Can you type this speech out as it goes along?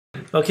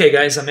Okay,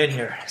 guys, I'm in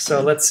here.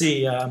 So let's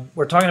see.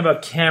 We're talking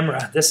about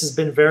camera. This has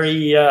been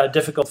very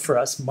difficult for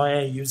us,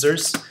 my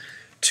users,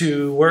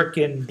 to work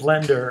in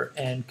Blender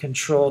and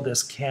control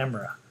this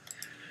camera.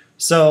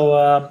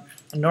 So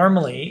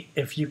normally,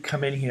 if you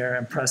come in here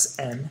and press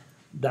N,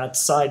 that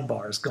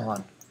sidebar is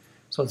gone.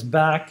 So it's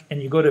back,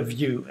 and you go to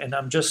View, and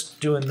I'm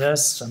just doing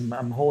this.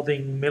 I'm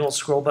holding middle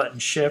scroll button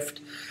Shift.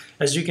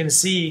 As you can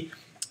see,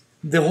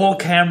 the whole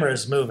camera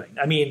is moving.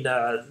 I mean,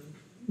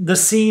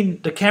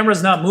 the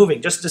camera's not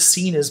moving, just the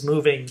scene is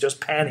moving,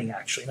 just panning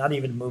actually, not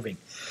even moving.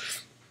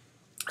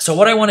 So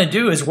what I want to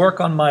do is work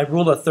on my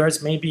rule of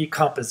thirds, maybe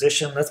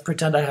composition. Let's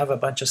pretend I have a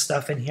bunch of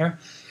stuff in here.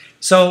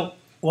 So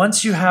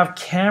once you have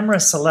camera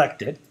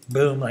selected,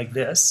 boom, like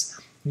this,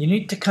 you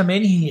need to come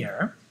in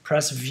here,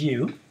 press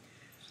View,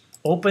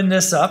 open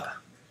this up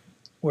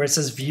where it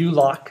says View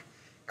Lock,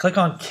 click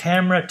on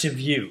Camera to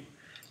View.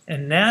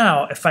 And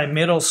now if I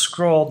middle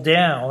scroll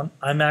down,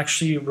 I'm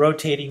actually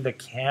rotating the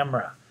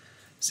camera.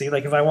 See,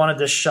 like if I wanted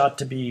this shot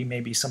to be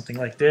maybe something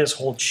like this,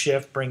 hold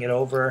Shift, bring it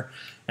over,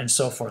 and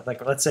so forth.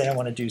 Like let's say I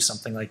want to do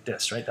something like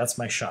this, right? That's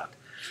my shot.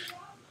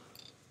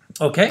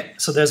 Okay,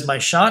 so there's my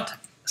shot.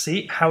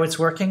 See how it's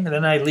working? And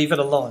then I leave it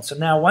alone. So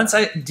now once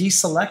I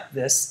deselect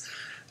this,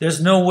 there's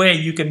no way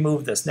you can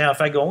move this. Now if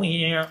I go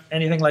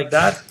anything like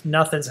that,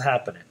 nothing's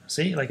happening.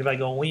 See, like if I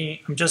go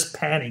I'm just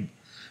panning.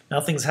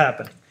 Nothing's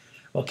happening.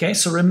 Okay,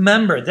 so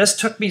remember, this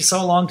took me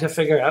so long to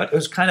figure out. It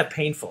was kind of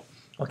painful.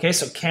 Okay,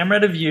 so camera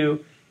to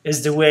view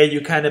is the way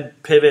you kind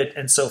of pivot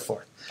and so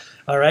forth.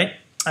 All right,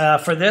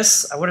 for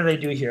this, what do they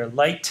do here?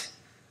 Light.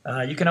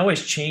 You can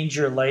always change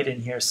your light in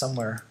here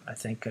somewhere, I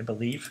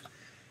believe.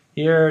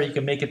 Here, you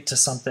can make it to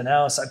something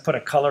else. I put a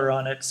color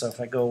on it, so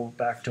if I go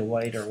back to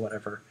white or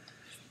whatever,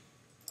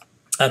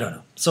 I don't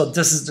know. So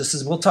this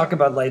is we'll talk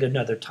about light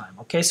another time.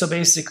 Okay, so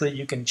basically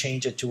you can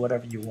change it to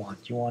whatever you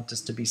want. You want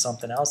this to be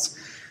something else,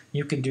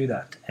 you can do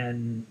that.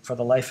 And for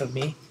the life of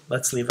me,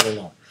 let's leave it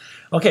alone.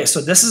 Okay, so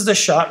this is the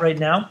shot right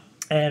now.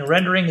 And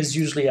rendering is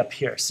usually up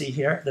here. See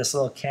here, this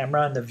little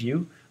camera and the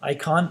view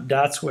icon,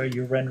 that's where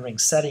your rendering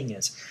setting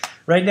is.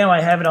 Right now I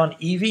have it on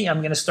Eevee. I'm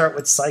going to start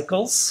with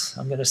cycles.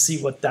 I'm going to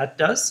see what that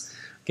does.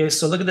 Okay,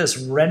 so look at this,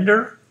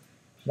 render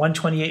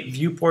 128,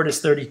 viewport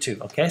is 32.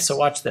 Okay, so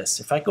watch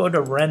this. If I go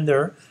to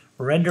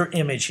render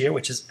image here,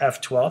 which is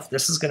F12,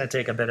 this is going to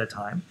take a bit of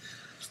time.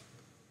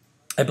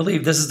 I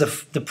believe this is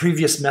the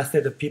previous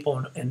method of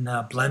people in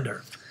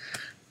Blender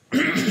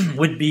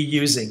would be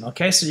using.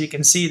 Okay, so you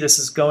can see this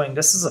is going,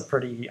 this is a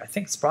pretty, I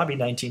think it's probably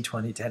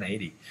 1920,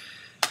 1080.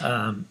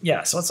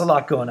 Yeah, so it's a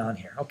lot going on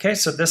here. Okay,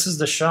 so this is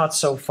the shot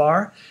so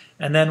far.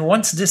 And then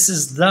once this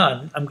is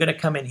done, I'm going to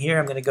come in here,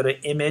 I'm going to go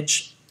to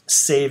image,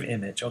 save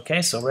image.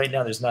 Okay, so right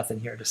now there's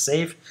nothing here to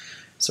save.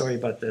 Sorry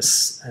about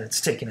this,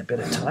 it's taking a bit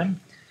of time.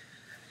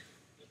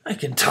 I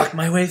can talk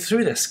my way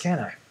through this,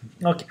 can't I?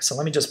 Okay, so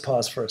let me just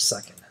pause for a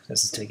second.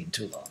 This is taking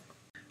too long.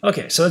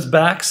 Okay, so it's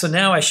back. So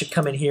now I should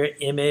come in here,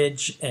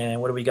 image,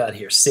 and what do we got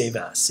here? Save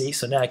as. See,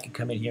 so now I can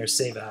come in here,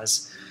 save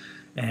as,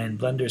 and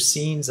Blender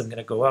scenes. I'm going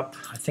to go up.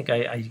 I think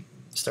I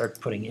start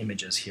putting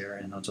images here,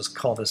 and I'll just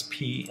call this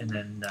P, and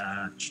then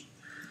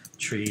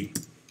tree.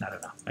 I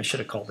don't know. I should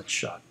have called it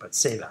shot, but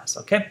save as.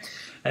 Okay,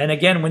 and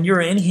again, when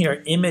you're in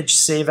here, image,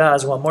 save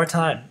as. One more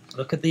time.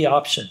 Look at the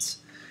options.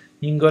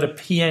 You can go to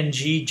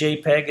PNG,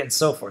 JPEG, and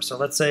so forth. So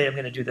let's say I'm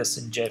going to do this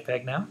in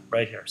JPEG now,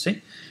 right here.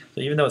 See,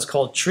 so even though it's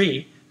called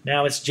tree.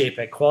 Now it's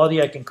JPEG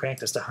quality. I can crank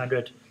this to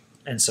 100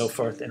 and so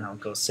forth, and I'll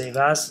go save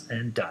as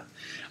and done.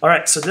 All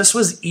right, so this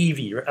was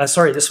Eevee.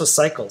 Sorry, this was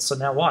cycles. So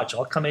now watch.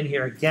 I'll come in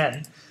here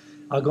again.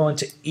 I'll go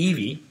into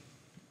Eevee,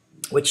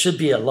 which should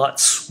be a lot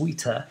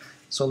sweeter.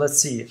 So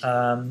let's see.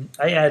 I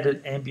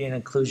added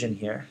ambient occlusion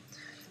here,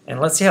 and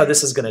let's see how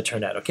this is going to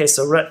turn out. Okay,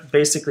 so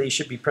basically you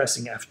should be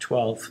pressing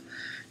F12.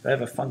 Do I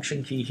have a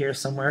function key here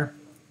somewhere?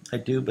 I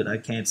do, but I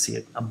can't see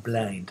it. I'm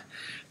blind.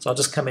 So I'll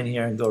just come in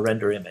here and go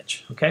render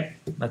image. Okay,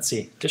 let's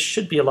see. This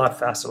should be a lot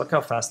faster. Look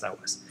how fast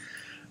that was.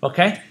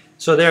 Okay,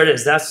 so there it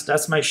is.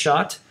 That's my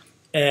shot.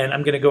 And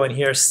I'm going to go in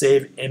here,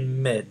 save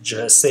image,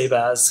 save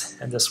as.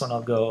 And this one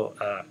I'll go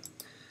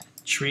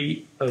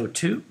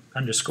tree02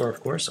 underscore, of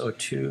course,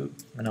 02.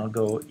 And I'll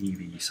go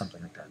Eevee,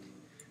 something like that.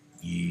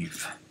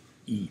 Eve,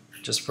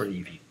 just for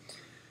Eevee.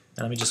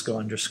 And let me just go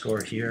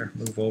underscore here,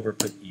 move over,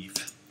 put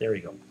Eve. There we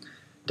go.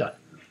 Done.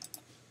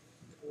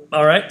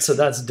 All right, so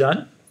that's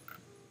done.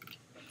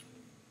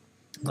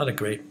 Not a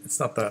great, it's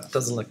not that,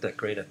 doesn't look that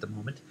great at the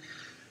moment.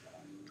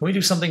 Can we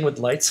do something with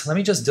lights? Let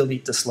me just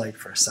delete this light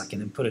for a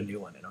second and put a new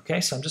one in, okay?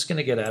 So I'm just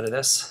gonna get out of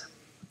this,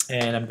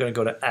 and I'm gonna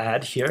go to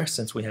add here,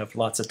 since we have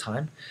lots of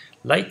time.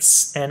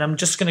 Lights, and I'm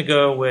just gonna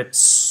go with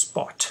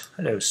spot.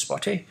 Hello,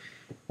 Spotty.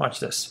 Watch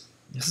this.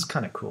 This is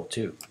kind of cool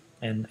too.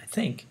 And I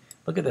think,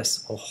 look at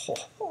this.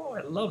 Oh,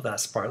 I love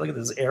that spot. Look at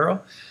this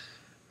arrow.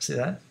 See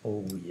that?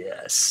 Oh,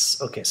 yes.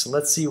 Okay, so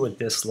let's see what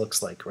this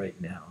looks like right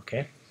now,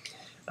 okay?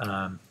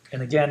 And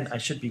again, I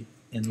should be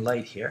in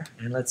light here.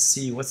 And let's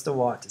see, what's the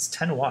watt? It's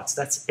 10 watts.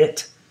 That's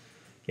it.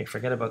 Okay,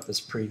 forget about this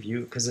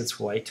preview because it's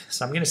white.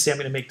 So I'm going to say I'm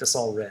going to make this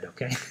all red,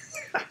 okay?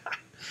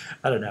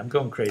 I don't know. I'm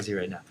going crazy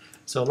right now.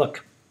 So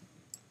look,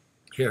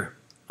 here.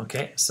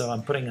 Okay, so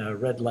I'm putting a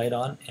red light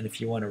on, and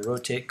if you want to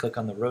rotate, click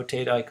on the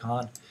rotate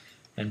icon,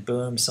 and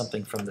boom,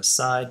 something from the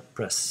side.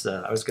 Press,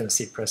 I was going to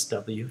say press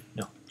W,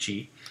 no,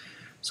 G.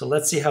 So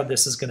let's see how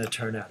this is going to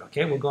turn out.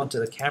 Okay, we'll go into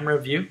the camera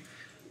view,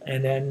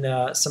 and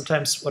then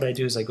sometimes what I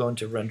do is I go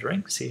into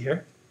rendering. See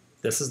here?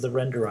 This is the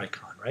render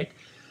icon, right?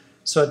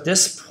 So at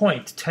this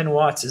point, 10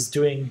 watts is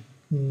doing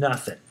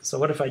nothing. So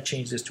what if I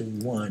change this to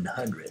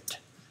 100?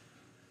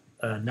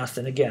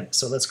 Nothing again.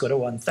 So let's go to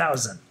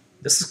 1000.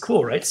 This is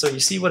cool, right? So you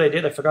see what I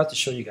did? I forgot to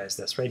show you guys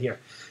this right here.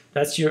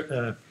 That's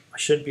your, I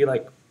should be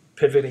like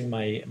pivoting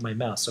my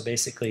mouse. So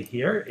basically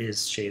here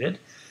is shaded.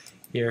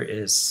 Here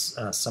is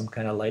some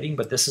kind of lighting,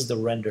 but this is the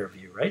render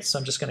view, right? So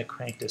I'm just going to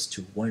crank this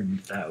to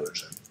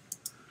 1000.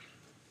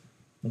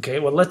 Okay,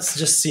 well, let's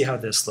just see how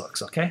this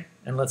looks, okay?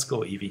 And let's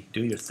go, Evie.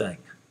 Do your thing.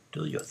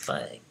 Do your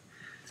thing.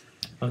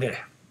 Okay.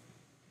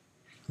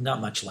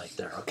 Not much light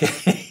there,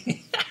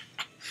 okay?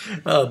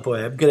 Oh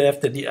boy, I'm gonna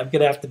have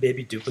to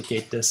maybe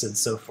duplicate this and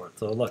so forth.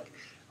 So look,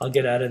 I'll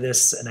get out of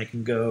this and I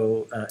can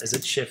go. Is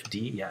it Shift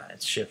D? Yeah,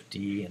 it's Shift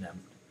D, and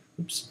I'm.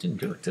 Oops, didn't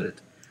do it, did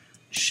it?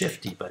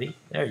 Shift D, buddy.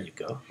 There you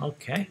go.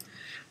 Okay.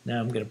 Now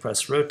I'm gonna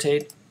press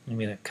rotate. I'm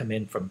gonna come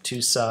in from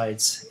two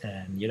sides,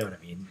 and you know what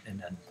I mean.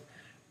 And then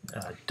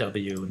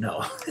W.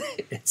 No,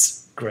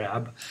 it's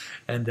grab,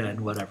 and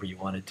then whatever you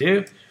want to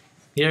do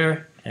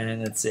here,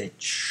 and let's say.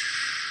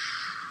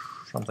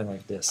 Something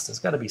like this. There's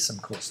got to be some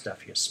cool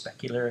stuff here.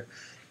 Specular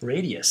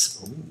radius.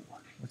 Ooh,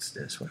 what's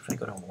this? What if I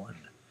go to 1?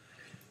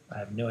 I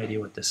have no idea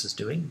what this is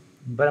doing,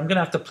 but I'm going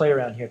to have to play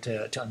around here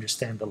to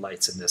understand the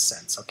lights in this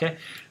sense, okay?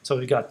 So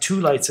we got 2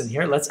 lights in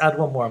here. Let's add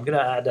one more. I'm going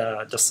to add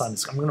the sun.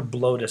 I'm going to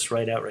blow this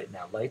right out right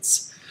now.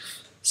 Lights,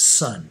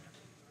 sun.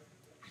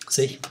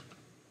 See?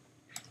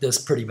 This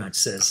pretty much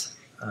says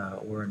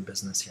we're in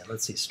business here.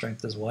 Let's see,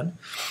 strength is 1.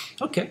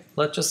 Okay,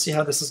 let's just see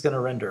how this is going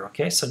to render.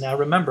 Okay, so now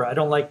remember, I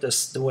don't like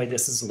this the way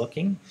this is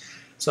looking.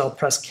 So I'll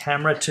press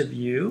camera to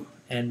view,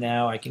 and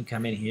now I can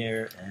come in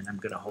here, and I'm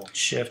going to hold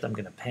shift. I'm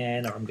going to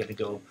pan, or I'm going to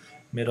go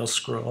middle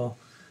scroll,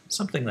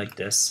 something like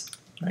this.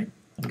 Right?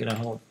 I'm going to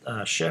hold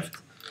shift,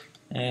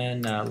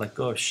 and let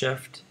go of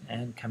shift,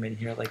 and come in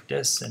here like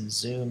this, and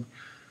zoom,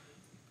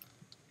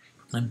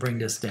 and bring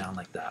this down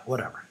like that.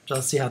 Whatever. So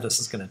let's see how this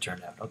is going to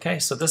turn out. Okay,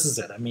 so this is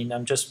it. I mean,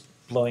 I'm just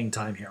blowing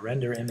time here.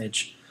 Render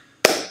image.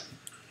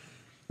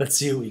 Let's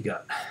see what we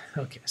got.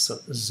 Okay, so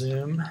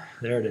zoom.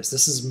 There it is.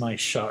 This is my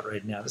shot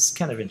right now. This is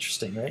kind of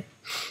interesting, right?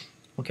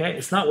 Okay,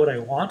 it's not what I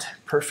want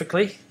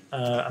perfectly.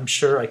 I'm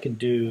sure I can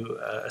do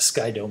a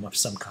sky dome of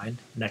some kind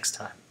next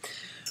time.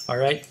 All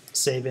right,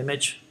 save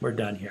image. We're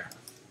done here.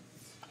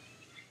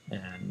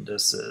 And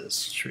this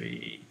is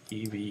tree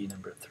EV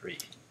number 3.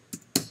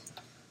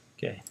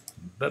 Okay,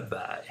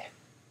 bye-bye.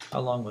 How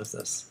long was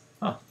this?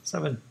 Oh,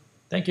 7.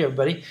 Thank you,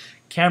 everybody.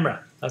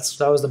 Camera.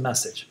 That was the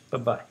message.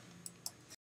 Bye-bye.